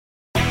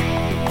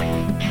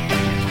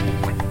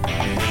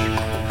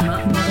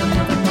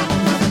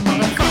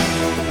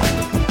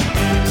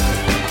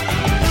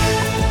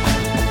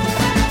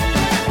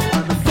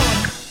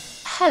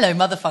Hello,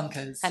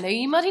 Motherfunkers. Hello,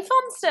 you muddy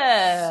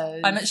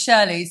fonsters. I'm at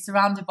Shirley's,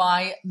 surrounded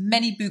by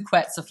many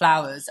bouquets of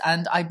flowers,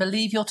 and I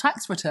believe your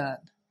tax return.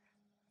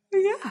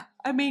 Yeah,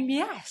 I mean,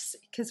 yes,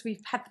 because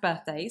we've had the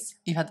birthdays.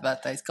 You've had the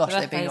birthdays. Gosh,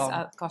 they've been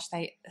on.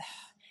 Do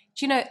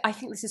you know, I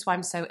think this is why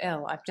I'm so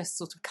ill. I've just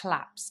sort of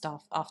collapsed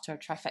after a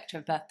trifecta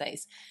of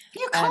birthdays.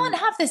 But you can't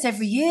have this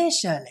every year,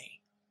 Shirley.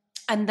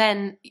 And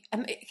then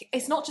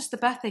it's not just the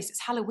birthdays, it's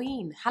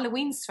Halloween.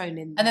 Halloween's thrown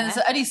in there. And then there's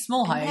only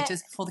small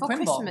hiatus before the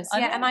Crim Bomb. Christmas,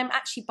 yeah. And I'm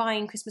actually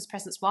buying Christmas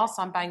presents whilst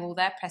I'm buying all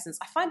their presents.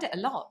 I find it a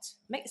lot.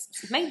 It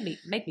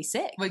made me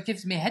sick. Well, it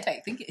gives me a headache.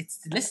 I think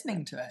it's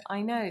listening to it.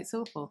 I know, it's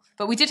awful.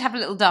 But we did have a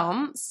little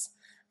dance.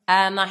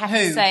 And I have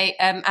to say,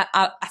 at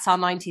our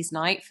 90s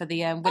night for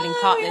the Willing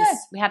Partners,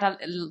 yes. We had a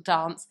little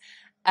dance.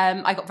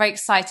 I got very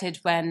excited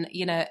when,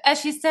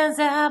 as she stands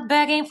out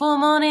begging for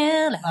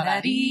money,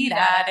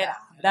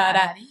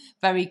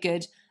 very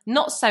good.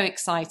 Not so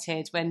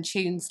excited when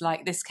tunes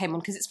like this came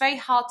on, because it's very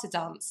hard to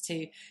dance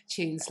to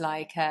tunes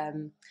like,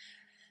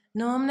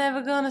 no, I'm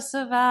never gonna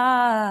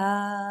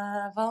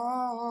survive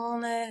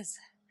on this.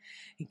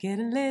 You get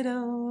a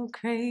little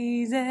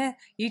crazy.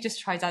 You just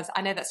try dance.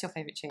 I know that's your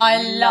favourite tune.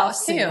 I love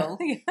Seal.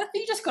 You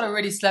just got to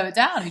really slow it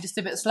down. You just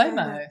do a bit of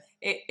slow-mo.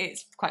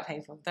 It's quite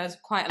painful. There's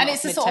quite a lot and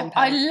it's of sort of,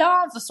 I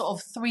love the sort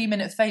of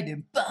 3-minute fade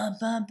in. I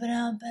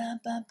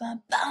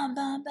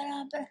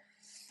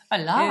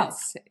love.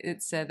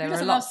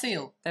 Love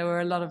Seal. There were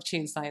a lot of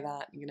tunes like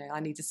that. I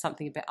needed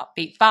something a bit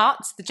upbeat.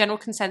 But the general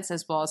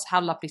consensus was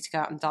how lovely to go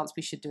out and dance.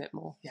 We should do it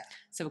more. Yeah.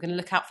 So we're going to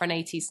look out for an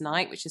 80s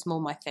night, which is more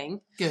my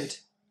thing. Good.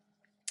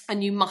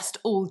 And you must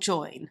all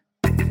join.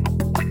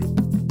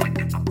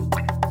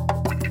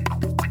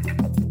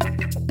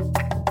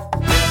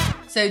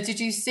 So did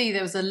you see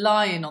there was a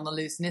lion on the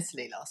loose in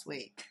Italy last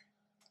week?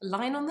 A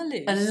lion on the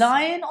loose? A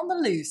lion on the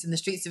loose in the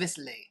streets of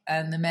Italy.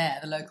 And the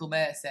local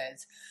mayor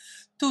says,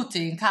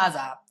 tutti in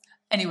casa.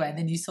 Anyway, and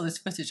then you saw this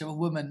footage of a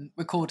woman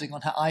recording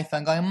on her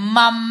iPhone going,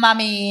 Mamma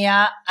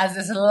mia, as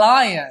this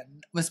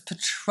lion was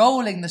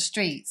patrolling the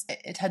streets.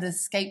 It had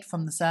escaped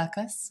from the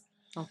circus.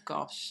 Oh,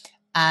 gosh.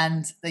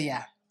 And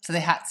so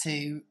they had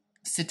to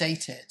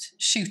sedate it,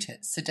 shoot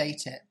it,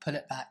 sedate it, put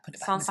it back in the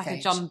cage. Sounds like a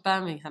John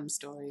Birmingham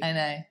story. I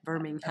know.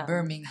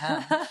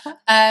 Birmingham.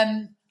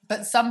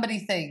 But somebody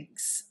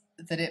thinks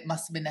that it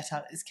must have been let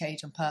out of its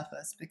cage on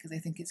purpose because they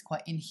think it's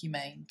quite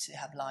inhumane to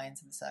have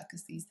lions in the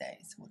circus these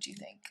days. What do you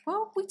think?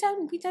 Well, we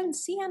don't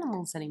see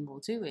animals anymore,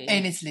 do we?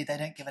 In Italy, they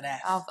don't give an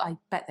F. I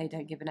bet they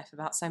don't give an F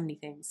about so many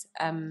things.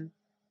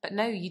 But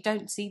no, you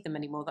don't see them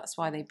anymore. That's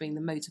why they bring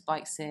the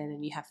motorbikes in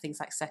and you have things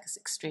like Circus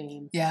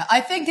Extreme. Yeah,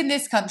 I think in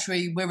this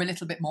country, we're a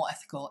little bit more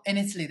ethical. In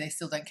Italy, they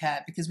still don't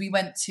care because we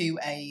went to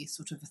a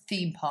sort of a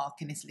theme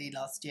park in Italy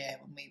last year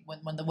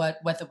when the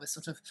weather was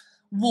sort of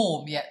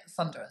warm yet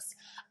thunderous.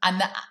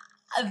 And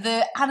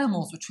the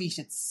animals were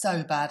treated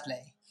so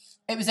badly.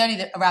 It was only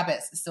the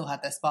rabbits that still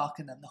had their spark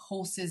in them. The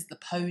horses, the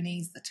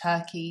ponies, the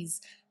turkeys,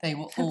 they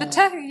were all...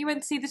 You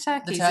went to see the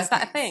turkeys? Is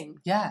that a thing?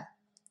 Yeah.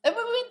 And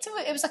we went to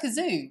it was like a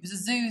zoo. It was a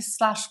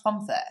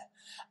zoo/fun fair.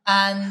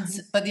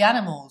 But the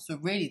animals were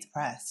really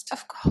depressed.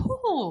 Of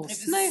course.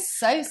 It was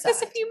so sad.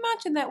 Because if you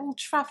imagine they're all a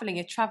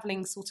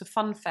travelling sort of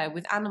fun fair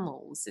with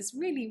animals, it's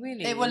really,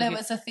 really... It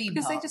was a theme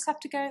because park. They just have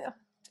to go... Oh,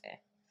 dear.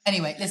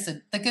 Anyway,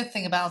 listen, the good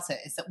thing about it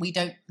is that we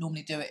don't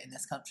normally do it in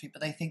this country,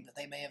 but they think that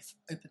they may have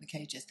opened the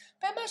cages.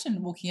 But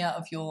imagine walking out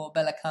of your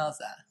Bella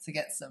Casa to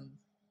get some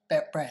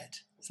bread,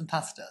 some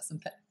pasta, some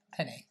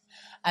penny,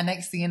 and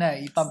next thing you know,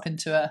 you bump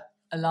into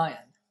a lion.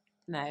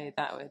 No,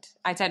 that would...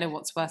 I don't know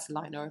what's worse, a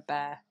lion or a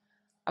bear.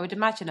 I would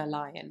imagine a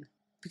lion,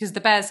 because the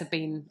bears have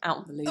been out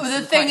on the loose.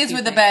 Well, the thing is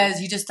with the bears,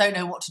 you just don't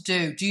know what to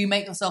do. Do you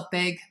make yourself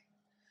big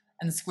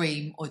and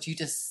scream, or do you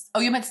just...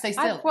 Oh, you're meant to stay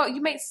still.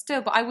 You make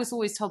still, but I was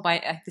always told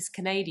by this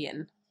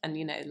Canadian, and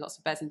lots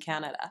of bears in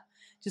Canada,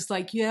 just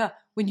like,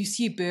 when you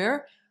see a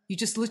bear, you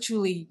just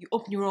literally, you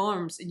open your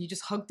arms and you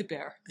just hug the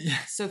bear. Yeah.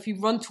 So if you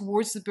run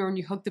towards the bear and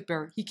you hug the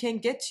bear, he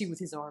can't get to you with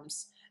his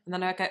arms. And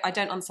then I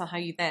don't understand how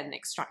you then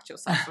extract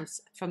yourself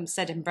from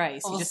said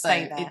embrace. You also, just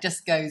stay there. It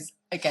just goes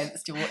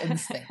against your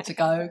instinct to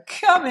go,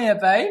 come here,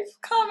 babe,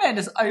 come here,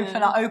 just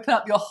open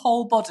up your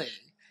whole body.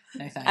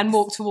 No thanks. And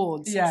walk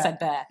towards said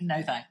bear.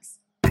 No thanks.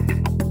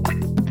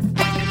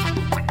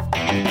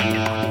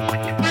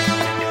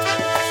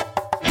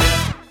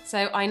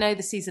 So I know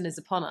the season is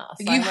upon us.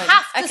 You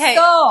have to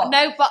stop.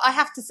 No, but I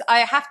have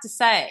to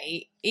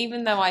say,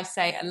 even though I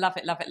say I love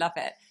it, love it, love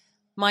it,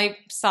 my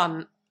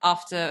son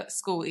after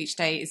school each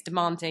day is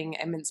demanding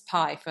a mince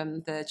pie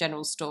from the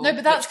general store. No,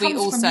 but that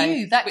comes from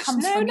you. That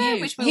comes from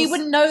you. He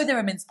wouldn't know there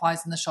are mince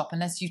pies in the shop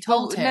unless you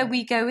told him. No,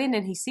 we go in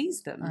and he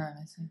sees them. Oh,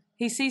 I see.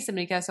 He sees them and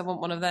he goes, I want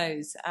one of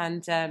those,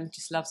 and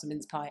just loves a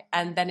mince pie.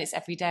 And then it's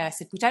every day. I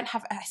said,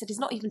 it's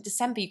not even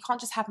December. You can't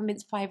just have a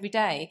mince pie every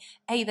day.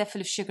 A, they're full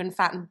of sugar and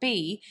fat, and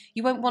B,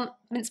 you won't want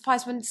mince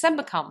pies when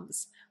December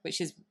comes, which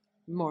is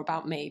more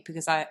about me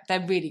because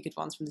they're really good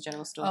ones from the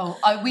general store.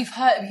 Oh, we've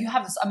heard you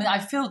have. I mean, I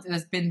feel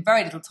there's been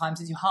very little time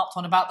since you harped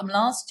on about them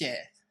last year.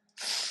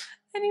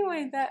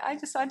 Anyway,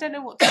 I don't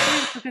know what to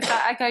do because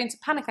I go into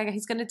panic. I go,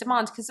 he's going to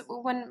demand, because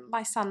when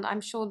my son,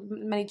 I'm sure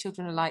many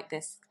children are like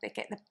this.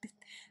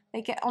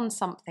 They get on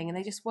something and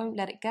they just won't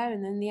let it go,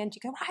 and then in the end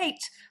you go, right,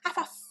 have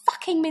a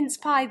fucking mince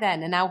pie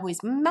then. And now all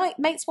his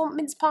mates want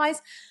mince pies,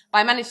 but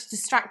I managed to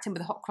distract him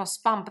with a hot cross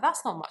bun. But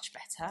that's not much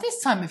better.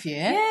 This time of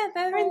year, Yeah,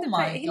 they're in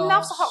the. He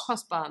loves a hot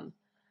cross bun.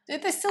 They're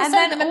still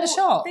selling them in the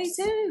shops.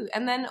 They do.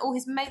 And then all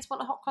his mates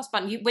want a hot cross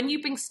bun. When you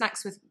bring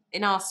snacks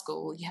in our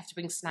school, you have to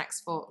bring snacks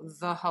for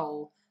the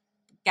whole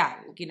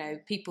gang. You know,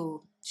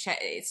 people share,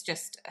 it's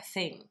just a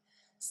thing.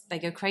 They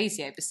go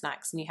crazy over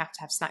snacks, and you have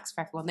to have snacks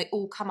for everyone. They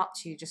all come up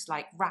to you just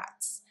like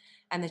rats,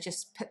 and they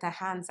just put their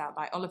hands out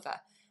like Oliver.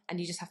 And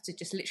you just have to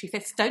just literally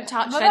fist, don't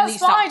touch, well, don't you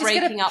start just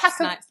breaking get a up pack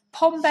snacks. Of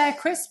Pom Bear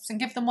crisps and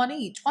give them one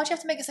each. Why do you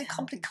have to make it so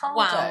complicado?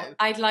 Wow,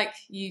 I'd like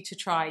you to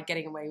try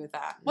getting away with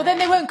that. Well, then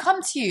they won't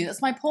come to you. That's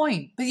my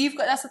point. But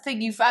that's the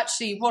thing. You've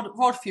actually rod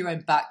for your own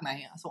back,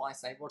 mate. That's what I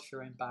say. Rod for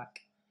your own back.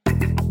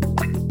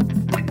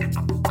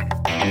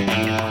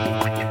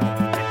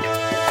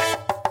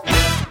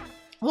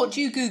 What do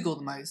you Google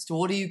the most, or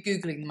what are you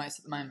Googling the most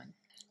at the moment?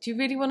 Do you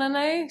really want to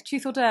know?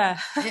 Truth or dare?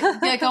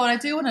 Yeah, go on. I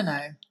do want to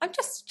know. I'm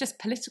just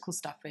political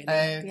stuff, really. Oh,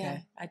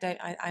 okay.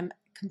 Yeah, I'm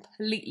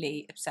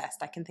completely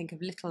obsessed. I can think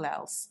of little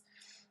else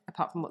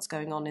apart from what's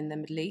going on in the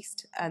Middle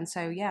East. And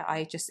so, yeah,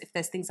 if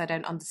there's things I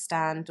don't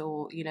understand,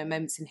 or, you know,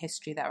 moments in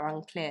history that are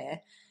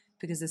unclear,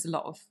 because there's a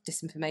lot of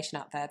disinformation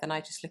out there, then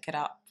I just look it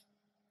up.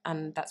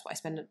 And that's what I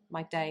spend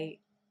my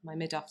day, my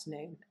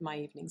mid-afternoon, my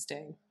evenings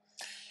doing.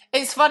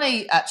 It's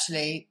funny,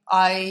 actually.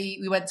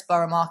 We went to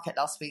Borough Market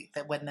last week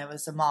when there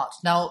was a march.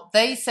 Now,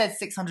 they said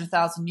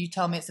 600,000. You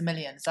tell me it's 1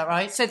 million. Is that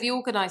right? So the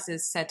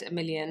organisers said 1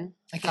 million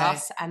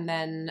plus, and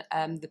then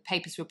the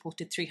papers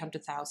reported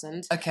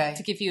 300,000. Okay.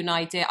 To give you an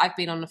idea, I've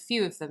been on a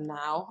few of them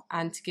now,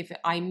 and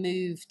I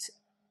moved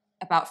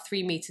about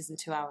 3 meters in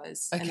 2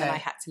 hours, and then I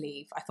had to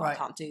leave. I thought, I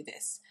can't do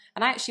this.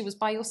 And I actually was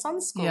by your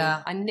son's school.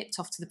 Yeah. I nipped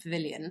off to the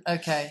pavilion.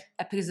 Okay.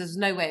 Because there was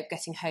no way of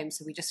getting home,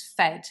 so we just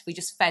fed. We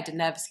just fed and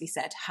nervously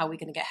said, how are we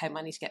going to get home?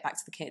 I need to get back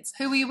to the kids.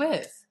 Who were you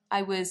with?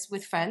 I was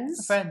with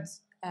friends.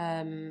 Friends.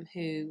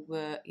 Who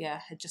were,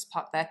 had just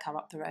parked their car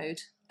up the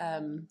road.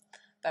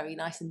 Very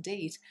nice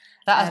indeed.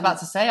 That I was about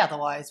to say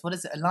otherwise. What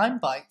is it? A Lime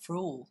bike for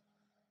all?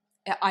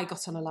 I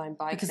got on a Lime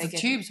bike. Because the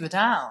tubes were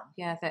down.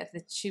 Yeah,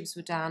 the tubes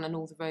were down and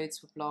all the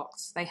roads were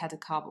blocked. They had a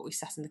car, but we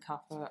sat in the car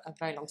for a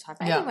very long time.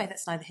 But anyway,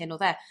 that's neither here nor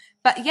there.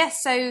 But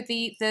yes, so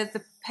the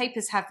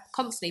papers have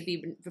constantly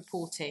been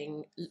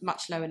reporting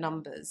much lower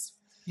numbers.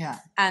 Yeah.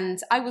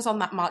 And I was on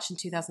that march in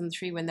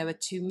 2003 when there were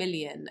 2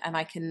 million, and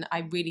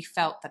I really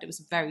felt that it was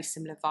a very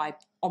similar vibe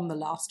on the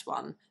last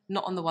one,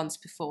 not on the ones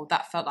before.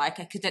 That felt like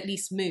I could at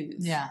least move.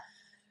 Yeah.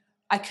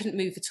 I couldn't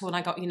move at all, and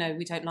I got,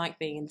 we don't like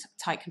being in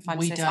tight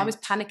confined space. I was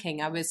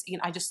panicking.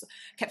 I just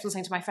kept on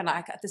saying to my friend,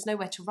 like, there's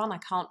nowhere to run. I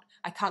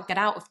can't get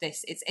out of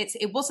this.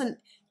 It wasn't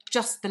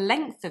just the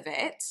length of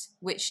it,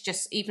 which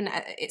just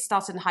it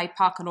started in Hyde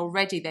Park, and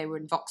already they were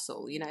in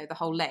Vauxhall, the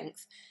whole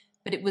length,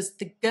 but it was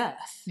the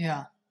girth.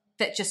 Yeah.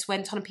 That just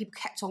went on, and people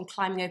kept on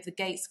climbing over the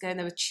gates, going.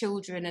 There were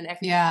children and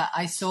everything. Yeah,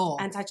 I saw.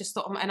 And I just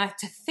thought,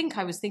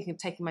 I was thinking of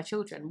taking my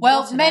children.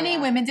 Well, many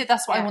women did.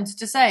 That's what I wanted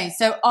to say.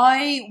 So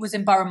I was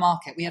in Borough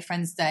Market. We had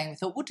friends staying. We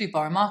thought we'll do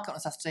Borough Market on a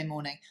Saturday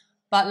morning.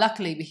 But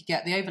luckily, we could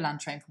get the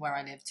overland train from where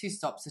I live, 2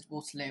 stops at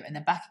Waterloo, and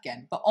then back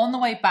again. But on the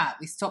way back,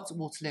 we stopped at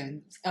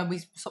Waterloo, and we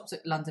stopped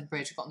at London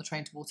Bridge, got on the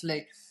train to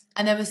Waterloo,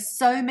 and there were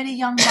so many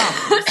young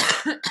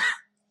mums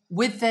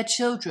with their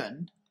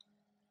children,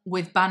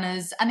 with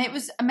banners, and it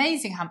was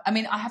amazing how,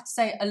 I have to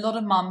say, a lot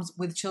of mums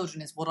with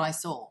children is what I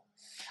saw.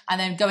 And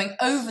then going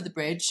over the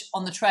bridge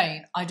on the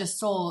train, I just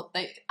saw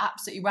they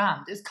absolutely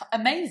rammed. It was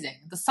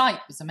amazing. The sight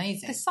was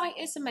amazing. The sight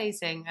is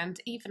amazing. And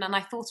I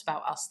thought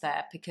about us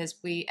there, because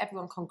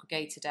everyone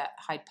congregated at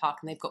Hyde Park,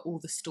 and they've got all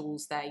the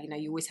stalls there.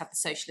 You always have the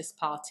Socialist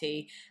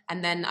Party.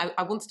 And then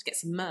I wanted to get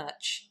some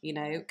merch,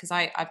 because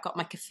I've got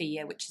my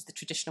keffiyeh, which is the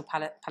traditional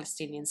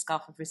Palestinian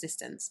scarf of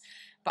resistance.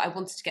 But I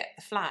wanted to get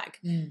the flag.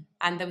 Mm.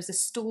 And there was a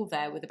stall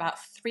there with about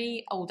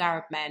 3 old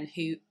Arab men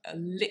who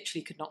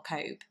literally could not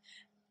cope.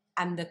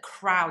 And the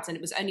crowds, and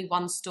it was only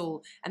one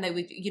stall, and they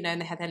would,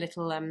 and they had their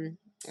little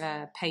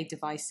paid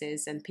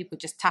devices, and people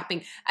just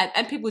tapping,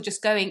 and people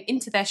just going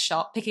into their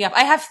shop, picking up,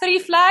 I have 3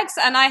 flags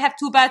and I have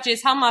 2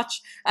 badges, how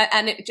much?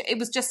 And it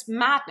was just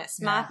madness.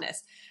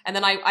 And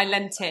then I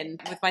leant in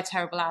with my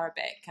terrible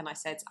Arabic, and I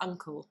said,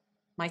 Uncle,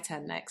 my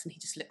turn next. And he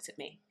just looked at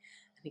me,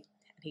 and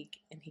he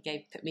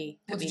put me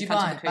in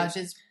front of the crew.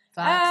 Badges?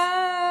 There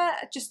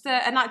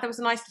was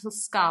a nice little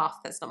scarf.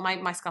 That's not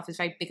my scarf is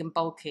very big and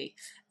bulky.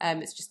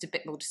 It's just a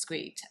bit more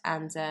discreet,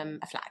 and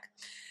a flag.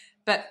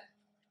 But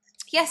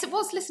yes, it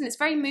was. Listen, it's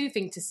very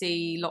moving to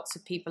see lots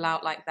of people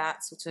out like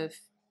that, sort of,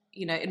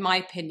 in my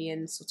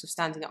opinion, sort of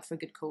standing up for a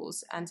good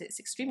cause. And it's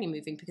extremely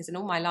moving, because in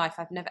all my life,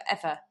 I've never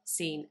ever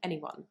seen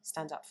anyone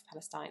stand up for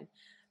Palestine,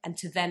 and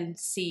to then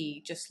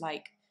see just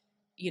like,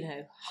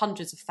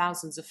 hundreds of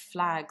thousands of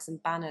flags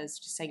and banners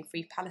just saying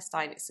 "Free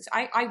Palestine." It's just,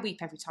 I weep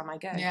every time I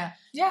go. Yeah.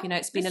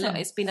 It's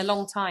been a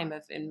long time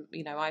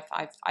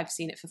I've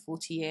seen it for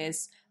 40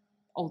 years.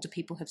 older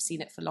people have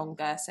seen it for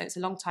longer. So it's a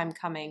long time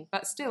coming.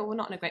 But still, we're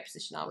not in a great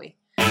position, are we?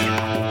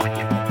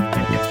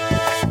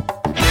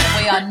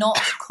 We are not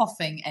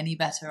coughing any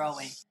better, are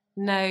we?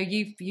 No,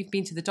 you've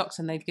been to the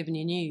doctor and they've given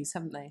you news,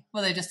 haven't they?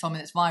 Well, they just told me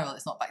it's viral,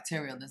 it's not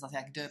bacterial, and there's nothing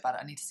I can do about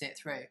it. I need to see it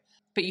through.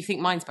 But you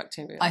think mine's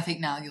bacterial? I think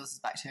now yours is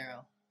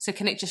bacterial. So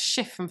can it just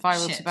shift from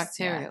viral to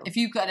bacterial? Yeah. If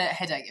you've got a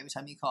headache every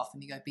time you cough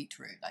and you go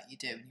beetroot like you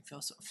do and you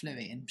feel sort of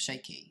fluey and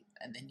shaky,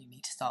 and then you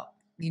need to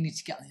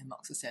get on the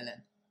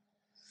amoxicillin.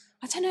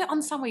 I don't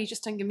understand why you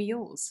just don't give me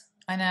yours.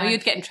 I know. Well,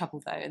 you'd get in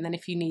trouble though, and then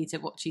if you need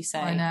it, what do you say?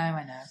 I know.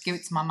 Give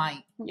it to my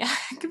mate. Yeah,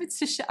 give it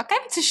to Shirley. I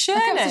gave it to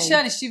Shirley. I gave it to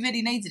Shirley. She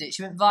really needed it.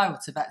 She went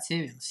viral to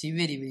bacterial. She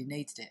really, really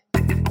needed it.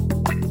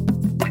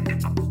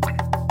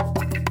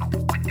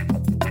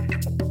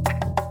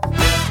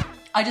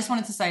 I just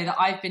wanted to say that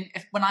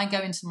when I go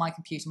into my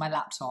computer, my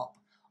laptop,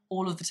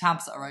 all of the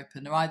tabs that are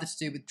open are either to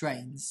do with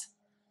drain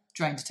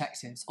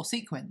detectives, or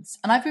sequins.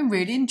 And I've been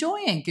really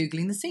enjoying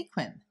Googling the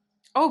sequin.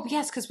 Oh,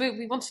 yes, because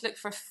we want to look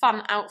for a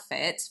fun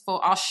outfit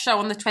for our show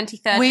on the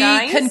 23rd, We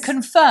guys. can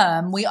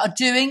confirm we are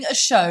doing a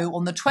show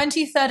on the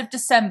 23rd of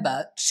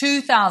December,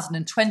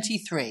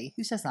 2023.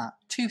 Who says that?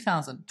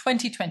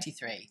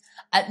 2023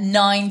 at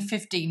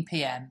 9:15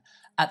 p.m.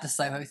 at the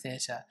Soho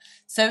Theatre.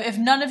 So if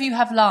none of you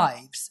have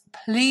lives,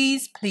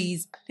 please,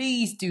 please,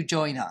 please do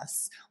join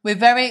us. We're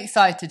very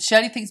excited.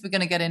 Shirley thinks we're going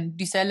to get in,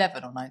 do you say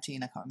 11 or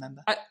 19? I can't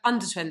remember.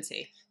 Under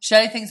 20.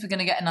 Shirley thinks we're going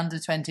to get an under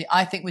 20.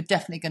 I think we're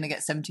definitely going to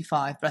get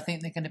 75, but I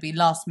think they're going to be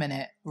last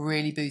minute,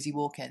 really boozy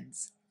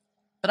walk-ins.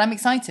 But I'm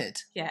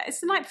excited. Yeah, it's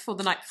the night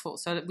before,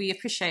 so we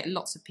appreciate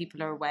lots of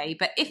people are away.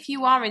 But if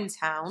you are in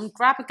town,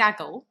 grab a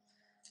gaggle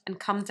and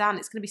come down.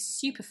 It's going to be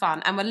super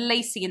fun. And we're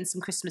lacing in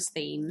some Christmas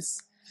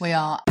themes. We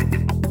are.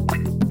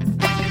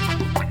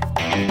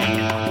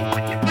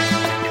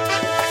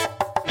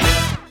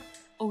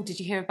 Oh, did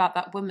you hear about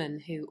that woman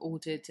who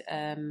ordered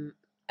a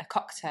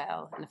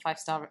cocktail in a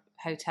 5-star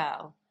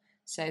hotel?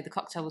 So the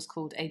cocktail was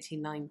called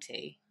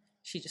 1890.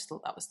 She just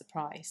thought that was the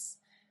price.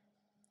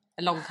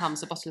 Along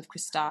comes a bottle of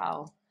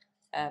Cristal,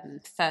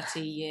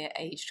 30-year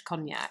aged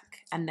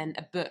cognac, and then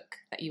a book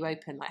that you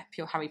open, like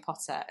pure Harry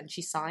Potter, and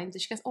she signs,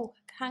 and she goes, "Oh,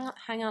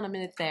 hang on a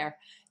minute there,"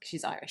 because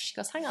she's Irish. She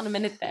goes, "Hang on a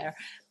minute there.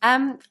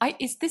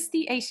 Is this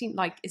the 18?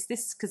 Like, is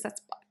this because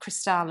that's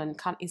Cristal and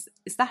is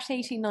that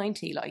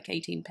 1890? Like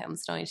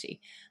 £18.90?"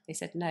 They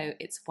said, "No,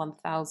 it's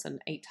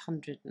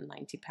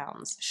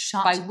 £1,890."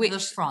 Shut by which the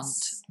front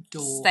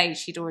door. Stage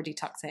she'd already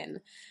tucked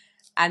in.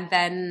 And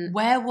then...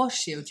 Where was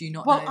she, or do you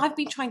not know? know? I've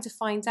been trying to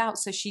find out.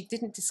 So she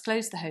didn't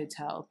disclose the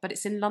hotel, but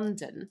it's in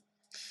London.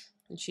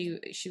 And she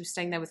was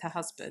staying there with her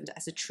husband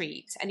as a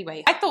treat.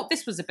 Anyway, I thought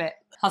this was a bit...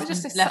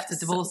 Husband left a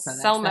divorce though.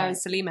 Selma and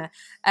Salima.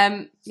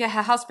 Yeah,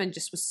 her husband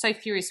just was so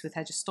furious with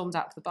her, just stormed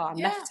out of the bar and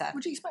left her. What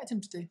would you expect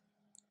him to do?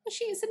 Well,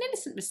 it's an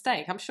innocent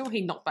mistake. I'm sure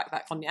he knocked back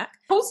that cognac.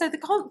 Also, the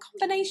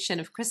combination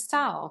of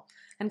Cristal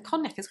and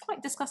cognac is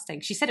quite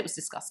disgusting. She said it was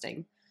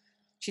disgusting.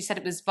 She said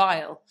it was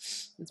vile.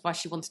 That's why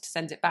she wanted to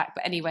send it back.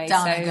 But anyway,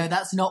 Down I go,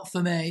 that's not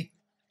for me.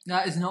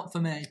 That is not for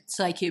me.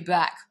 Take it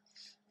back.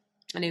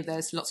 I knew there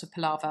was lots of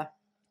palaver.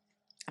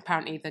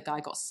 Apparently the guy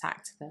got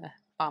sacked, the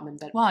barman.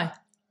 But why?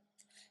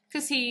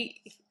 Because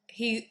he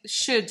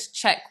should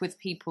check with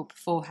people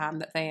beforehand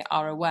that they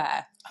are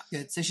aware.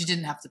 Good. So she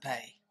didn't have to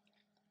pay.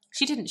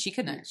 She didn't. She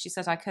couldn't. No. She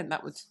said, "I couldn't.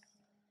 That would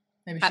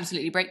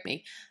absolutely break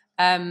me."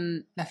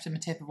 Left him a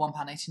tip of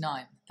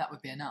 £1.89. That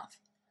would be enough.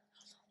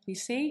 You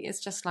see,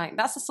 it's just like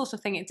that's the sort of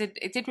thing.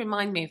 It did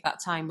remind me of that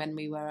time when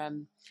we were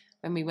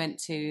when we went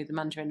to the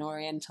Mandarin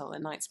Oriental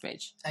in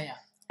Knightsbridge. Oh yeah.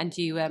 And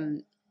you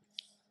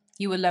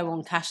were low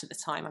on cash at the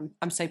time.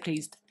 I'm so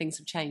pleased things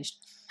have changed.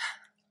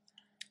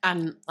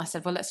 And I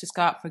said, well, let's just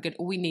go out for a good.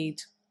 All we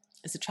need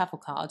is a travel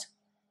card.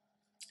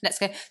 Let's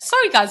go.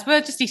 Sorry, guys, we're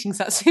just eating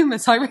satsuma,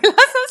 so I realise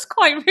that's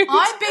quite rude.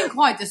 I'm being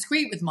quite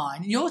discreet with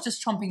mine. You're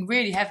just chomping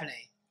really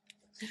heavily.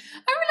 I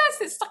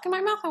realised it's stuck in my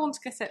mouth. I want to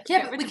get it.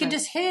 Yeah, but we can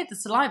just hear the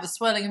saliva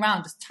swirling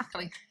around, just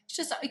tackling. It's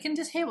just we can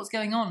just hear what's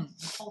going on in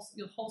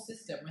your whole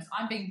system.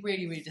 I'm being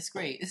really, really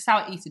discreet. This is how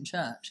I eat in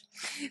church.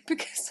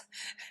 Because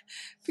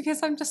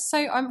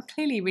I'm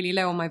clearly really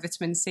low on my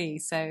vitamin C,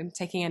 so I'm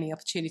taking any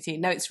opportunity.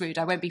 No, it's rude.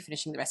 I won't be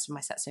finishing the rest of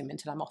my satsuma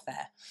until I'm off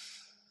there.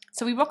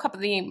 So we rock up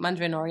at the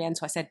Mandarin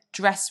Oriental. I said,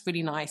 dress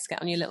really nice.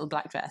 Get on your little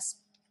black dress.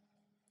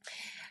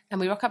 And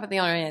we rock up at the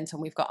Oriental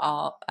and we've got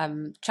our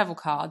travel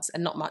cards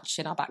and not much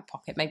in our back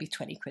pocket, maybe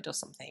 20 quid or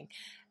something.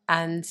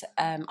 And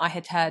I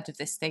had heard of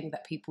this thing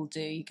that people do.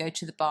 You go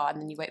to the bar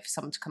and then you wait for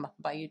someone to come up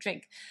and buy you a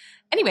drink.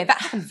 Anyway,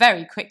 that happened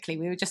very quickly.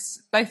 We were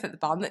just both at the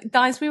bar.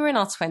 Guys, we were in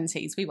our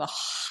 20s. We were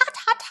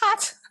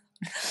hot.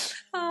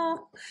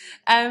 Oh,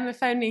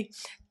 if only.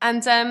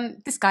 And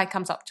this guy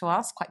comes up to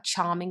us, quite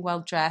charming,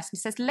 well-dressed. He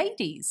says,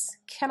 ladies,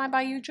 can I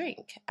buy you a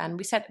drink?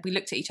 And we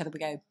looked at each other, we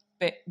go,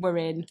 we're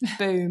in,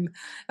 boom.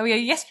 And we go,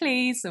 yes,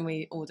 please. And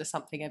we order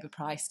something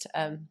overpriced.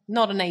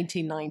 Not an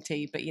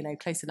 1890, but,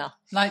 close enough.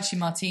 Lychee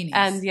martinis.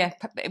 And yeah,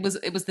 it was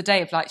the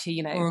day of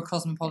lychee, Or a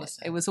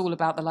cosmopolitan. It was all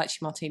about the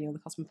lychee martini or the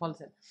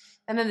cosmopolitan.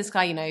 And then this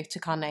guy,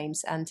 took our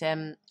names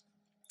and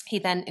he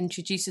then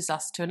introduces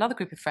us to another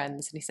group of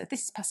friends, and he said,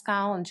 "This is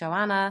Pascal and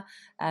Joanna.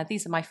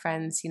 These are my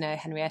friends,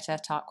 Henrietta,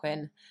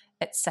 Tarquin,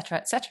 etc.,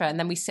 etc." And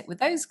then we sit with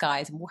those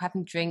guys, and we're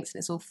having drinks, and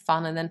it's all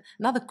fun. And then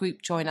another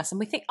group join us, and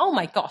we think, "Oh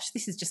my gosh,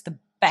 this is just the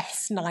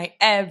best night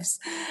ever."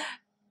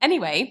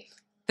 Anyway,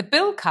 the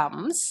bill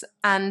comes,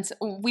 and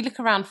we look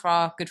around for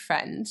our good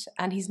friend,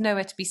 and he's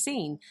nowhere to be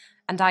seen.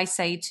 And I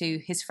say to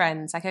his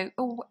friends, I go,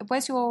 "Oh,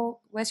 where's your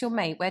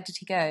mate? Where did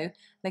he go?"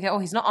 They go, "Oh,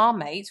 he's not our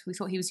mate. We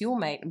thought he was your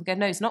mate." And we go,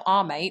 "No, he's not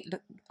our mate."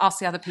 Look, ask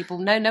the other people.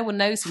 No one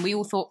knows him. We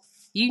all thought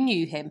you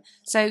knew him.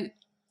 So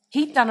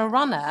he'd done a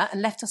runner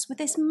and left us with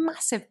this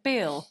massive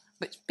bill.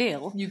 Which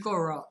bill? You got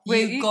her up.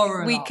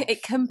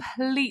 It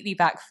completely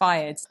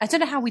backfired. I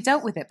don't know how we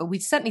dealt with it, but we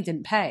certainly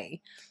didn't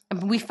pay.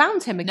 And we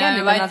found him again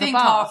in another bar. I think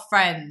our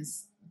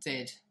friends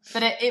did.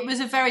 But it was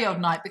a very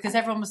odd night because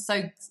everyone was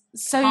so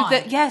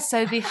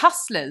the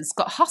hustlers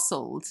got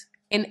hustled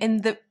in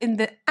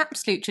the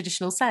absolute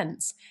traditional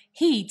sense.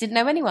 He didn't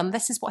know anyone.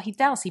 This is what he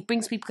does. He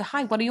brings people.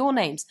 "Hi, what are your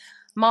names?"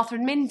 "Martha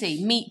and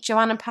Mindy, meet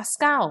Joanne and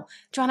Pascal."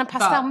 Joanne and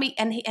Pascal meet,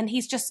 and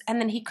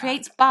then he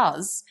creates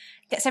buzz,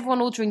 gets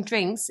everyone ordering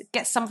drinks,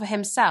 gets some for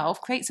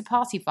himself, creates a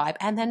party vibe,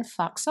 and then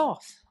fucks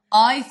off.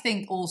 I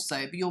think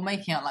also, but you're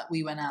making out like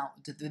we went out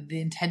with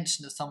the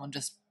intention of someone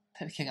just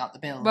picking up the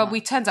bill. Well, we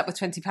turned up with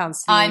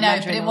 £20. I know,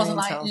 but it wasn't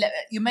like,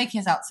 you're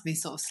making us out to be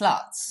sort of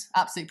sluts,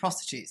 absolute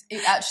prostitutes.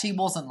 It actually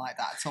wasn't like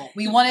that at all.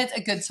 We wanted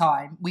a good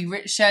time.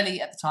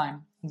 Shirley at the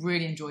time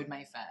really enjoyed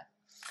Mayfair.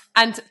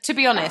 And to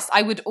be honest,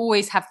 I would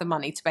always have the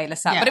money to bail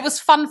us out. Yeah. But it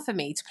was fun for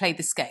me to play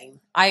this game.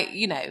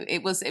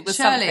 It was Shirley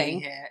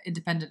something. Here,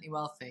 independently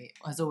wealthy,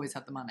 has always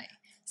had the money.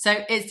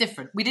 So it's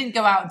different. We didn't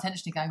go out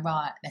intentionally going,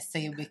 right, let's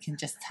see if we can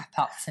just tap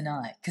up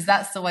tonight. Because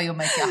that's the way you'll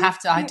make it.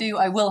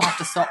 I will have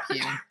to stop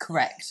you and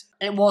correct.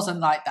 It wasn't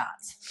like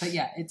that. But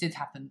yeah, it did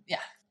happen.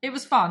 Yeah. It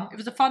was fun. It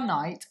was a fun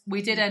night.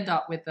 We did end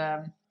up with,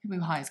 we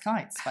were high as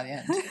kites by the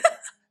end.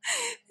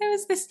 There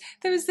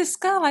was this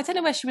girl, I don't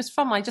know where she was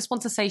from. I just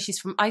want to say she's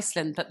from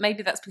Iceland, but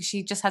maybe that's because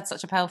she just had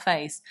such a pale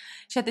face.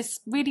 She had this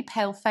really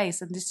pale face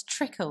and this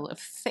trickle of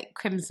thick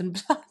crimson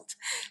blood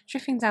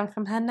dripping down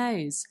from her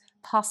nose,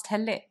 past her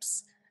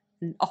lips,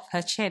 and off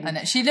her chin.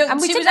 And she was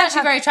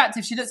actually very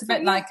attractive. She looked a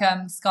bit like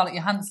Scarlett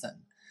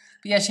Johansson.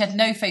 But yeah, she had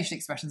no facial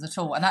expressions at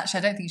all. And actually,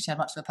 I don't think she had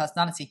much of a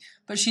personality.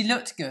 But she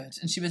looked good.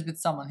 And she was with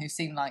someone who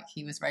seemed like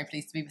he was very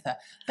pleased to be with her.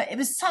 But it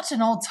was such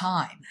an odd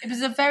time. It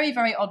was a very,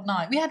 very odd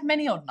night. We had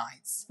many odd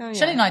nights. Oh, yeah.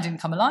 Shelley and I didn't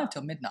come alive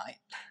till midnight.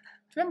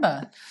 Do you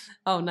remember?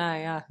 Oh,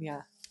 no,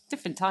 yeah.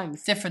 Different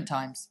times. Different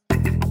times.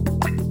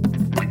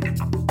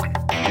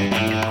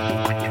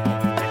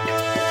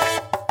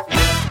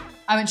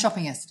 I went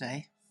shopping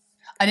yesterday.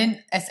 I didn't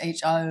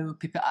SHO,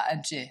 people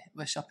and G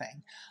were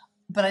shopping.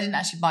 But I didn't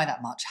actually buy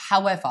that much.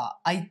 However,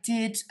 I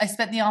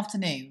spent the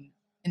afternoon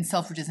in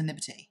Selfridges and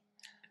Liberty.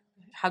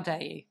 How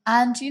dare you?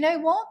 And you know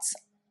what?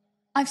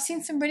 I've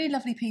seen some really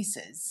lovely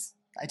pieces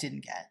that I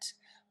didn't get.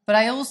 But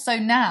I also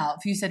now,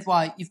 if you said,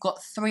 right, you've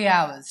got 3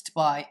 hours to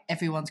buy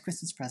everyone's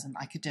Christmas present,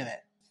 I could do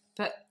it.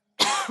 But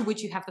would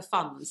you have the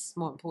funds,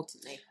 more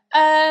importantly?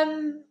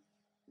 No,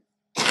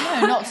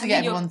 not to get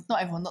everyone's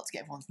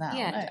now.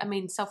 Yeah, no. I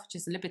mean,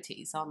 Selfridges and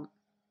Liberties aren't.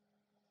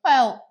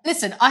 Well,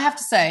 listen, I have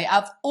to say,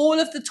 out of all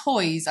of the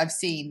toys I've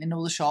seen in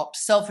all the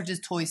shops,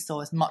 Selfridges toy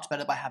store is much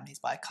better by Hamleys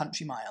by a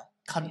country mile.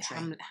 Country.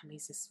 Yeah,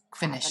 Hamleys is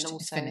crap. Finished. Also,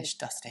 it's finished,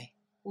 dusty.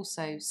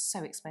 Also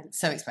so expensive.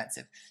 So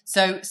expensive.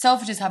 So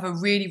Selfridges have a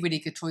really, really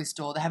good toy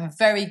store. They have a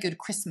very good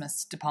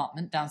Christmas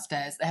department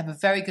downstairs. They have a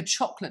very good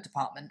chocolate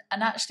department.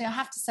 And actually, I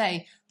have to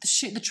say,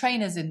 the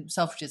trainers in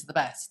Selfridges are the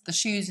best. The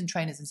shoes and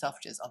trainers in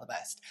Selfridges are the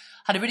best.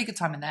 Had a really good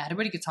time in there. Had a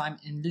really good time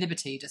in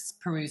Liberty, just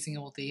perusing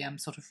all the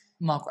sort of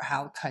Margaret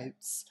Howard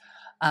coats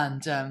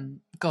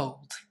and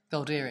gold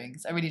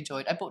earrings. I really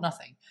enjoyed. I bought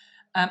nothing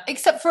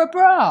except for a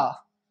bra.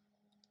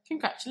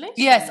 Congratulations.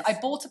 Yes, I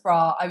bought a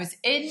bra. I was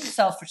in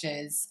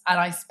Selfridges and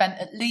I spent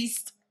at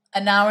least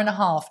an hour and a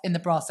half in the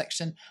bra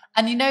section.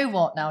 And you know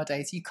what?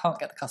 Nowadays, you can't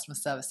get the customer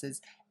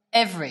services.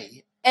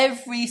 Every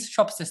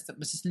shop assistant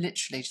was just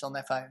literally just on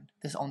their phone,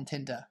 just on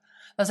Tinder.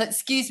 I was like,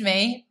 excuse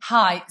me,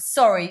 hi,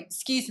 sorry,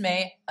 excuse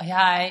me,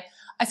 hi.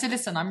 I said,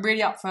 listen, I'm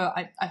really up for,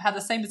 I've had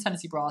the same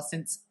maternity bra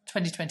since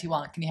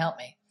 2021. Can you help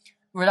me?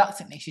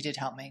 Reluctantly, she did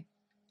help me.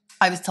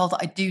 I was told that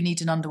I do need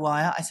an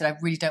underwire. I said,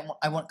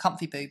 I want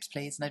comfy boobs,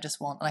 please. And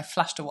I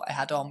flashed her what I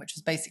had on, which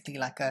was basically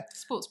like a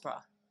sports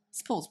bra.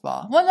 Sports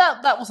bra. Well,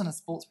 that wasn't a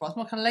sports bra. It's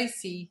more like a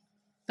lacy.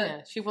 But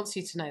yeah, she wants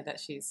you to know that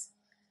she's...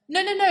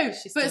 No.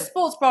 But a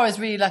sports bra is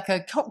really like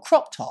a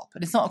crop top,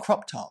 and it's not a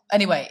crop top.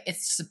 Anyway,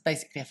 it's just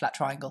basically a flat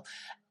triangle.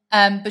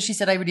 But she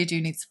said, I really do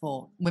need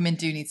support. Women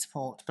do need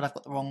support, but I've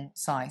got the wrong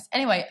size.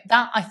 Anyway,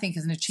 that I think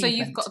is an achievement.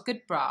 So you've got a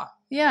good bra.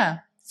 Yeah.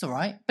 It's all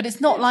right, but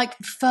it's not like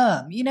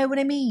firm. You know what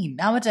I mean?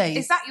 Nowadays,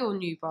 is that your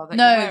new bra?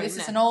 No, this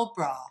is an old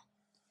bra.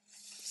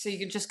 So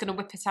you're just going to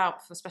whip it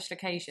out for special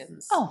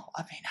occasions? Oh,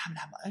 I mean,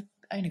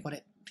 I only got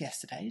it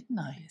yesterday, didn't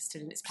I? It's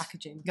still in its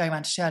packaging. Going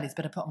round to Shirley's,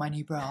 better put on my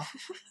new bra.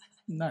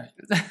 No.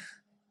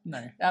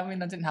 I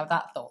mean, I didn't have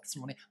that thought this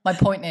morning. My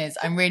point is,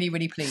 I'm really,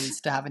 really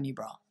pleased to have a new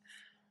bra.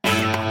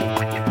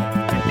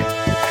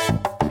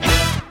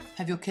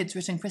 Have your kids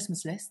written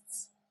Christmas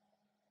lists?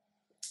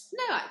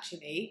 No,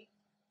 actually.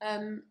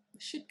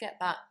 Should get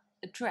that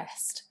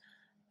addressed.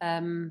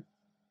 No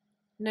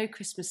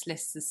Christmas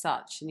lists as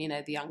such, and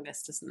the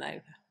youngest doesn't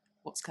know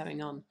what's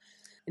going on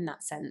in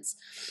that sense.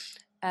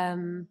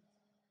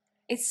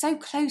 It's so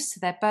close to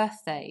their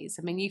birthdays.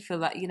 I mean, you feel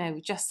that,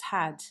 we just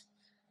had...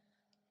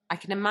 I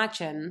can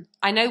imagine...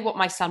 I know what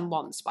my son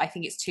wants, but I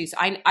think it's too...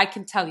 I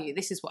can tell you,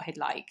 this is what he'd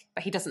like,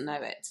 but he doesn't know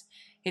it.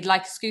 He'd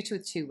like a scooter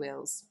with 2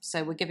 wheels.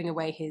 So we're giving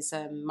away his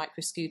micro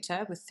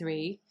scooter with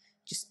 3.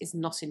 Just is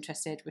not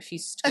interested,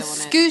 refuses to go on it.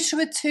 A scooter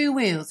with 2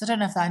 wheels? I don't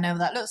know if I know what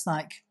that looks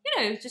like.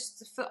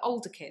 Just for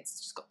older kids.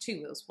 It's just got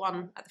 2 wheels.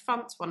 1 at the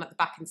front, 1 at the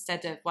back,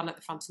 instead of 1 at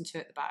the front and 2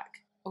 at the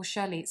back. Or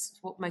surely it's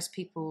what most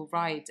people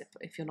ride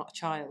if you're not a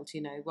child,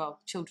 Well,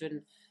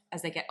 children,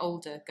 as they get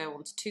older, go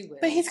on to 2 wheels.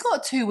 But he's got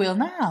a 2 wheel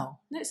now.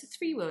 No, it's a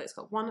 3 wheel. It's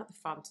got 1 at the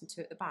front and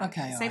 2 at the back.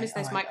 Okay, Same as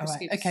those micro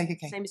scooters. Okay.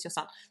 Same as your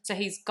son. So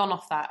he's gone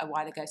off that a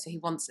while ago. So he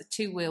wants a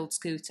 2-wheeled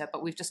scooter,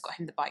 but we've just got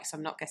him the bike, so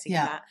I'm not getting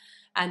him that.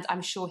 And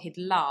I'm sure he'd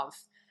love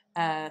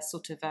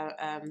sort of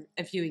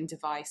a viewing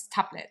device,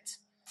 tablet.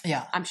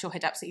 Yeah. I'm sure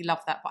he'd absolutely love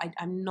that, but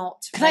I'm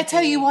not... Can I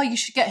tell you why you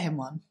should get him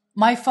one?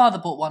 My father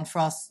bought one for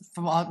us,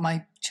 for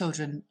my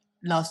children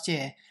last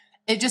year.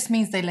 It just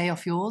means they lay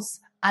off yours.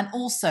 And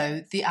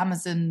also the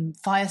Amazon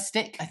Fire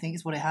Stick, I think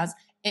is what it has.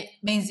 It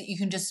means that you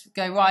can just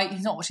go, right,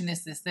 he's not watching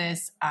this,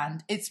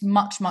 and it's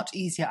much, much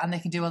easier, and they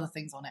can do other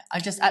things on it. I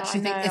just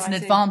think it's an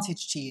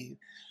advantage to you.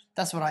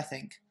 That's what I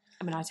think.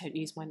 I mean, I don't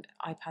use my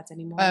iPads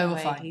anymore. Oh, well,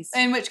 fine.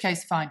 In which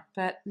case, fine.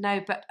 But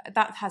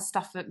that has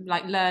stuff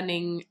like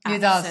learning apps.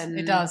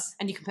 It does.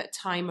 And you can put a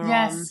timer on.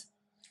 Yes,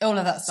 all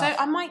of that stuff.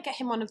 So I might get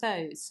him one of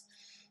those.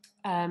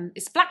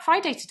 It's Black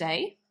Friday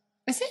today.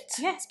 Is it?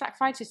 Yeah, it's Black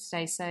Friday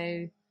today,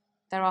 so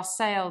there are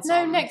sales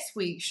No, on. next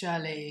week,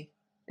 Shirley.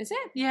 Is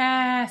it?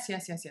 Yes.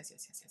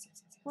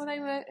 Well,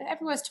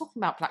 everyone's talking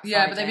about Black Friday.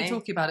 Yeah, but they've been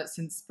talking about it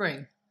since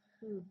spring.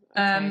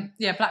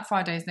 Okay. Black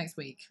Friday is next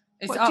week.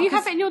 Do you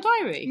have it in your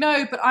diary?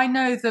 No, but I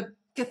know that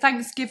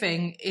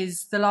Thanksgiving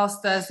is the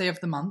last Thursday of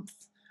the month,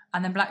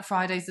 and then Black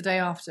Friday's the day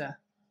after.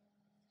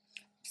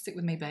 Stick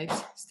with me,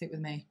 babes. Stick with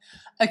me.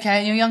 Okay,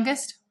 and your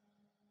youngest?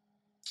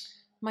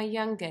 My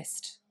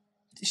youngest.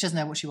 She doesn't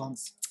know what she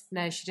wants.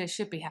 No,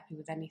 should be happy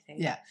with anything.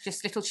 Yeah.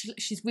 Just little,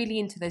 she's really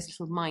into those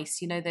little mice,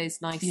 those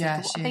nice,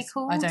 what are they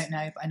called? I don't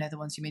know, but I know the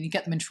ones you mean. You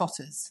get them in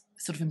trotters,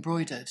 sort of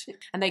embroidered.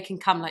 And they can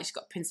come, like she's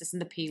got Princess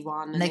and the Pea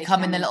one. And they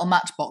come in their little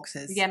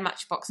matchboxes. Yeah,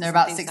 matchboxes. They're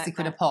about 60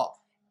 quid a pop.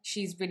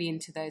 She's really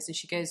into those, and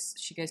she goes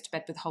to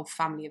bed with a whole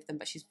family of them,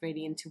 but she's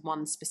really into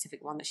one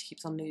specific one that she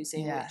keeps on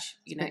losing, which,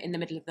 in the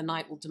middle of the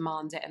night will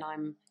demand it, and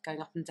I'm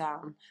going up and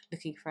down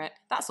looking for it.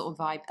 That sort of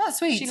vibe. That's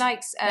sweet. She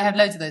likes... they have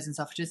loads of those in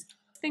Selfridges.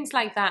 Things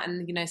like that,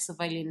 and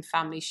Sylvanian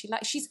family.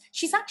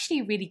 She's actually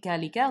a really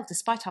girly girl,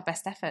 despite our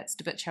best efforts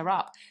to butch her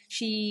up.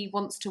 She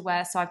wants to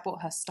wear. So I've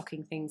bought her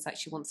stocking things, like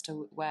she wants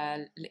to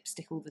wear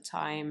lipstick all the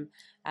time.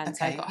 And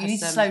so I got her you need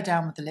to slow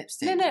down with the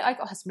lipstick. No, I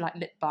got her some like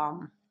lip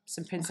balm,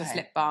 some princess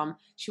lip balm.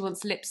 She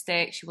wants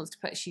lipstick.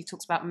 She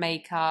talks about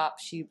makeup.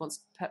 She wants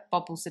to put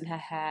bobbles in her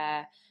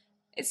hair.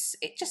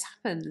 It just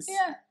happens.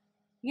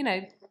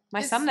 Yeah.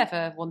 My son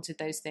never wanted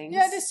those things.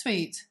 Yeah, it is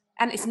sweet.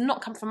 And it's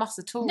not come from us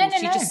at all. No.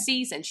 She just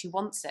sees it and she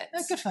wants it.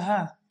 No, good for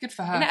her. Good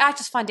for her. I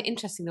just find it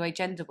interesting the way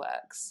gender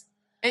works.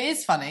 It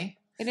is funny.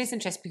 It is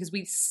interesting because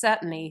we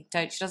certainly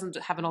don't. She doesn't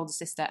have an older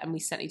sister, and we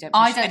certainly don't.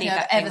 I don't think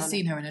I've ever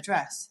seen her in a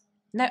dress.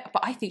 No,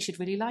 but I think she'd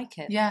really like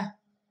it. Yeah.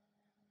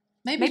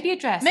 Maybe a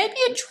dress. Maybe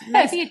a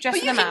dress.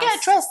 But you can get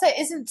a dress that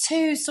isn't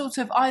too sort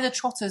of either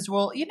trotters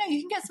or, you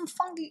can get some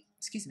funky...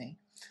 Excuse me.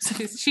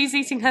 She's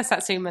eating her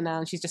satsuma now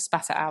and she's just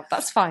spat it out.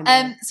 That's fine.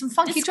 Some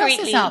funky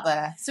dresses out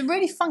there. Some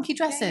really funky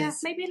dresses. Yeah,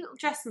 maybe a little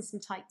dress and some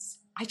tights.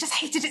 I just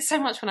hated it so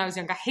much when I was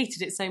young. I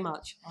hated it so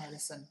much. Oh,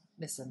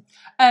 listen.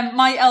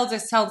 My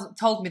eldest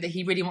told me that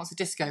he really wants a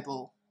disco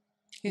ball.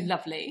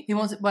 Lovely. He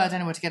wants it, I don't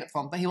know where to get it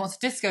from, but he wants a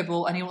disco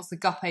ball and he wants the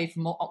guppy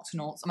from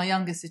Octonauts. My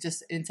youngest is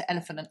just into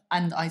elephant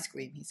and ice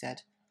cream, he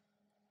said.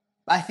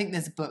 But I think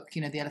there's a book,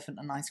 The Elephant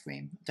and Ice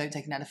Cream. Don't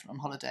Take an Elephant on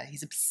Holiday.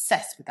 He's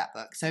obsessed with that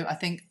book. So I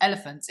think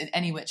elephants in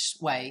any which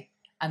way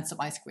and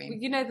some ice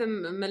cream. Well, the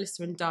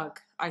Melissa and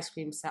Doug ice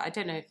cream set. I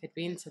don't know if he'd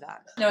be into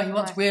that. No, he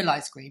wants real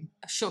ice cream.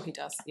 Sure he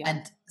does, yeah.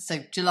 And so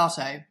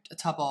gelato, a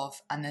tub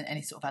of, and then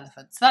any sort of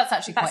elephant. So that's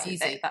actually quite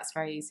easy. That's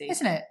very easy.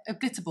 Isn't it? A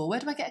glitter ball. Where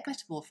do I get a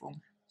glitter ball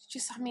from?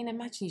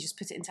 Imagine you just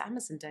put it into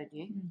Amazon, don't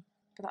you? Mm.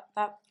 But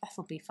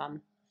that'll be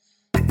fun.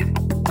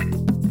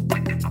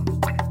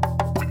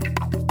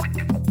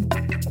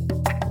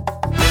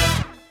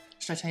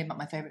 Should I tell you about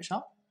my favourite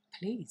shop?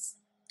 Please.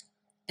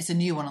 It's a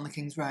new one on the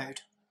King's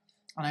Road.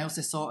 And I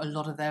also saw a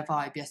lot of their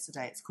vibe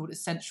yesterday. It's called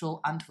Essential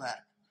Antwerp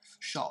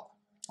Shop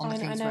on the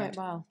King's Road. I know it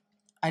well.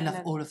 I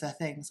love all of their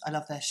things. I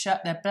love their shirt,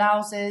 their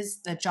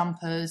blouses, their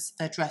jumpers,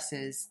 their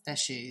dresses, their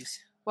shoes.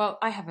 Well,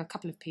 I have a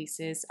couple of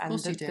pieces, and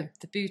the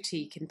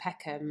boutique in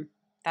Peckham,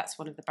 that's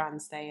one of the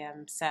brands they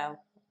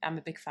sell. I'm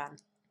a big fan.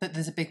 But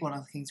there's a big one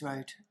on the King's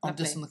Road,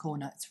 just on the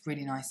corner. It's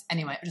really nice.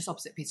 Anyway, just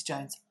opposite Peter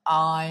Jones.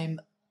 I'm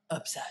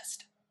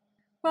obsessed.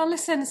 Well,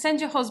 listen,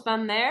 send your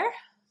husband there.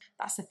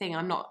 That's the thing.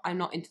 I'm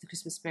not into the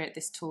Christmas spirit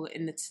this tall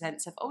in the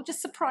sense of, oh,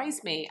 just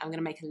surprise me. I'm going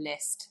to make a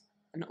list.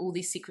 And all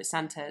these secret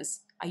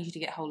Santas, I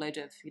usually get a whole load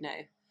of,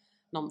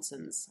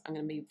 nonsense. I'm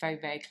going to be very,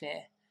 very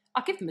clear.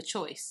 I'll give them a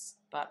choice,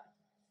 but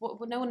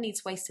no one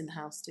needs waste in the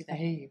house, do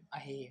they? I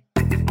hear you.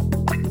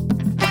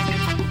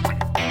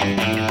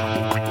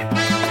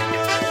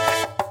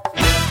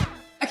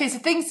 Okay, so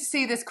things to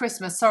see this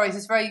Christmas. Sorry, this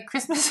is very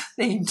Christmas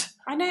themed.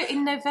 I know,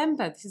 in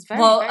November. This is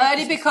very, well, very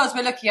only Christmas. because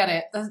we're looking at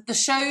it. The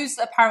shows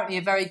apparently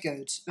are very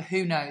good, but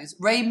who knows?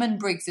 Raymond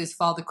Briggs's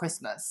Father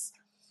Christmas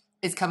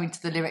is coming to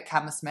the Lyric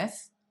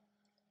Hammersmith.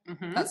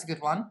 Mm-hmm. That's a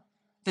good one.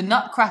 The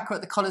Nutcracker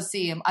at the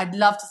Coliseum. I'd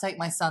love to take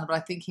my son, but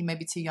I think he may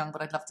be too young,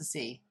 but I'd love to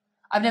see.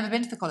 I've never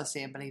been to the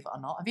Coliseum, believe it or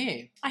not. Have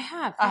you? I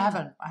have. I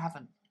haven't.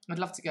 I'd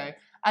love to go.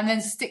 And then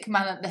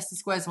Stickman at Leicester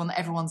Square is the one that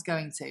everyone's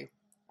going to.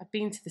 I've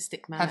been to the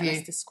Stickman at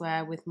Leicester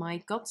Square with my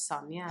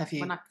godson, yeah. Have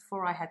you?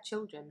 Before I had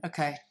children.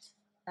 Okay.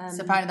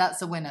 So apparently that's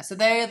the winner. So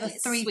there are the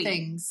three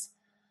things,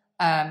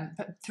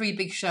 3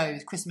 big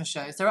shows, Christmas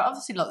shows. There are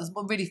obviously lots. There's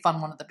a really fun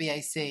one at the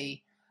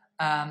BAC.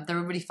 There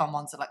are really fun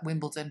ones at like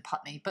Wimbledon,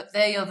 Putney. But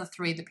they are the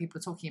 3 that people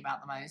are talking about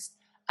the most.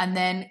 And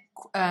then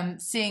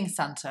seeing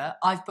Santa,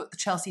 I've booked the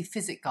Chelsea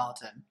Physic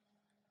Garden.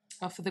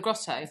 Oh, for the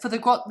grotto? For the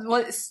grotto.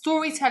 Well, it's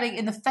storytelling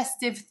in the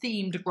festive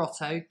themed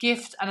grotto,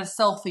 gift and a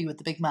selfie with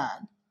the big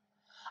man.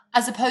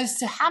 As opposed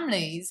to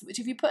Hamleys, which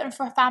if you put in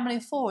for a family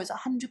of 4, it's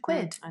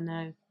 £100. I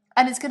know.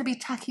 And it's going to be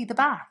tacky the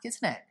back,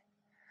 isn't it?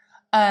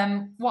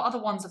 What other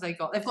ones have they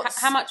got? They've got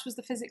how much was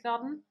the Physic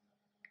Garden?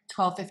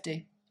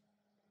 £12.50.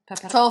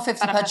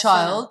 £12.50 per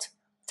child,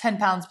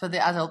 £10 per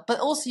the adult. But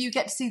also you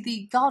get to see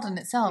the garden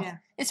itself. Yeah.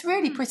 It's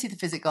really pretty, the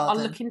Physic Garden.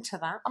 I'll look into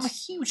that. I'm a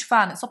huge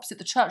fan. It's opposite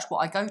the church what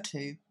I go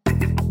to.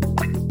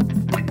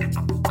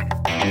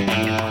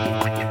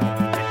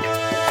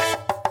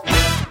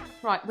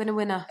 Right,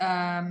 winner.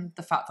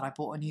 The fact that I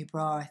bought a new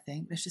bra, I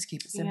think. Let's just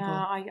keep it simple.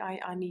 Yeah,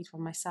 I need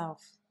one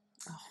myself.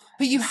 Oh,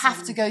 but you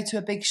have to go to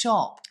a big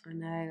shop. I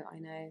know.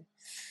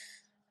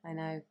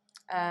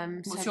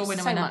 What's your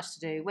winner? So much to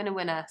do.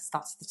 Winner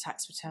started the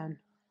tax return.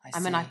 I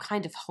mean, I've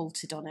kind of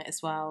halted on it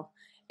as well.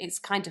 It's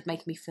kind of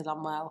making me feel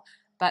unwell.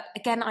 But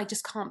again, I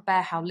just can't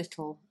bear how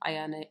little I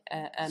earn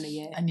a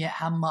year. And yet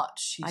how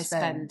much you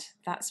spend.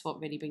 That's what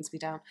really brings me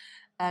down.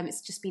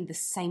 It's just been the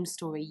same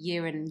story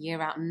year in and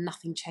year out and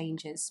nothing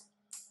changes.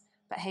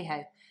 But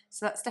hey-ho.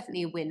 So that's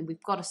definitely a win.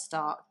 We've got to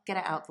start, get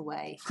it out the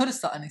way. Got to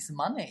start earning some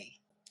money.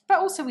 But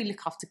also we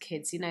look after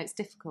kids, it's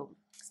difficult.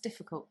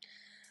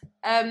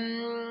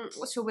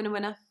 What's your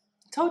winner?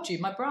 Told you,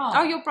 my bra.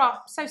 Oh, your bra.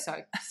 So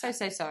sorry.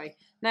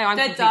 No, I'm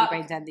completely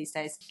brain dead these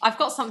days. I've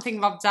got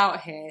something rubbed out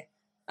here.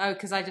 Oh,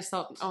 because I just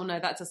thought, oh no,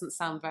 that doesn't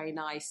sound very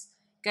nice.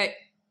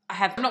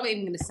 I'm not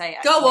even going to say it.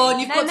 Actually. Go on,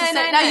 you've got to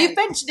say it. Now, you've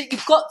mentioned it,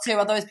 you've got to,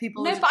 otherwise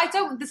people... No, but I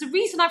don't. There's a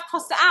reason I've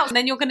crossed it out. And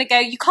then you're going to go,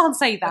 you can't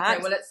say that.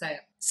 Okay, well, let's say it.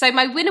 So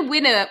my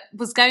winner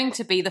was going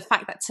to be the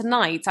fact that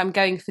tonight I'm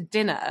going for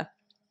dinner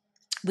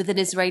with an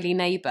Israeli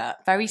neighbour,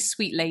 very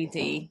sweet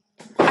lady.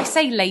 I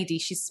say lady,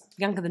 she's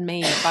younger than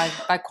me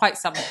by quite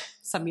some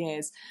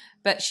years.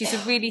 But she's a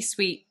really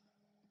sweet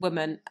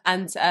woman,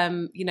 and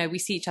we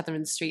see each other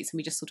in the streets and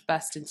we just sort of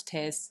burst into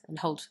tears and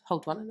hold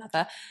one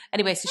another.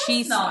 Anyway, so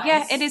she's nice.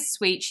 Yeah, it is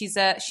sweet. She's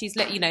not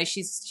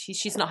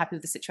happy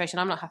with the situation.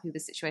 I'm not happy with the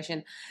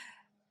situation.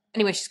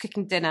 Anyway, she's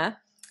cooking dinner.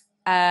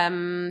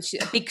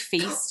 She's a big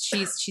feast.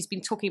 She's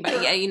been talking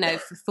about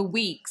for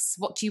weeks.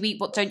 What do you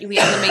eat? What don't you eat?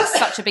 I'm going to make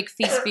such a big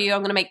feast for you.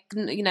 I'm going to make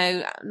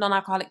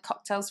non-alcoholic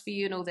cocktails for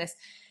you and all this.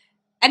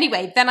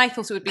 Anyway, then I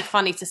thought it would be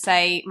funny to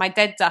say my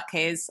dead duck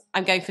is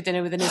I'm going for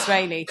dinner with an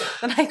Israeli.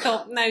 Then I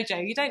thought, no, Joe,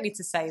 you don't need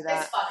to say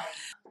that. It's funny.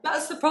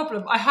 That's the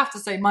problem. I have to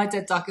say my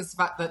dead duck is the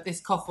fact that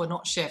this cough will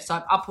not shift. So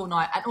I'm up all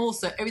night. And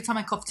also, every time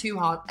I cough too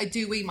hard, I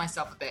do wee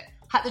myself a bit.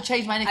 Had to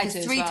change my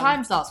knickers 3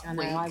 times last week.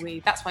 I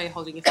wee. That's why you're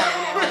holding your phone.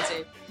 I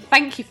do.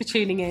 Thank you for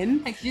tuning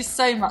in. Thank you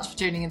so much for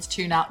tuning in to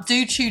Tune Out.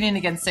 Do tune in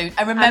again soon.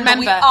 And remember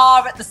we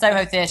are at the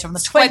Soho Theatre on the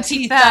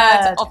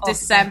 23rd of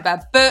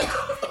December. Book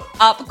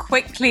up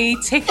quickly.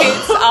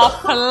 Tickets are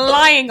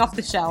flying off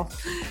the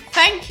shelf.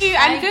 Thank you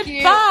and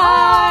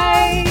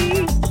goodbye.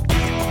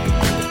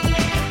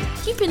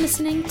 You've been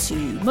listening to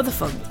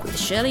Motherfunk with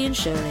Shirley and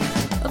Shirley,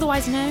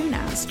 otherwise known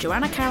as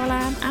Joanna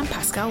Carolan and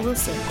Pascal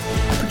Wilson,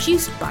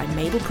 produced by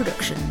Mabel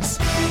Productions.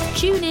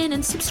 Tune in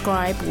and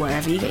subscribe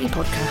wherever you get your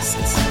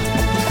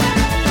podcasts.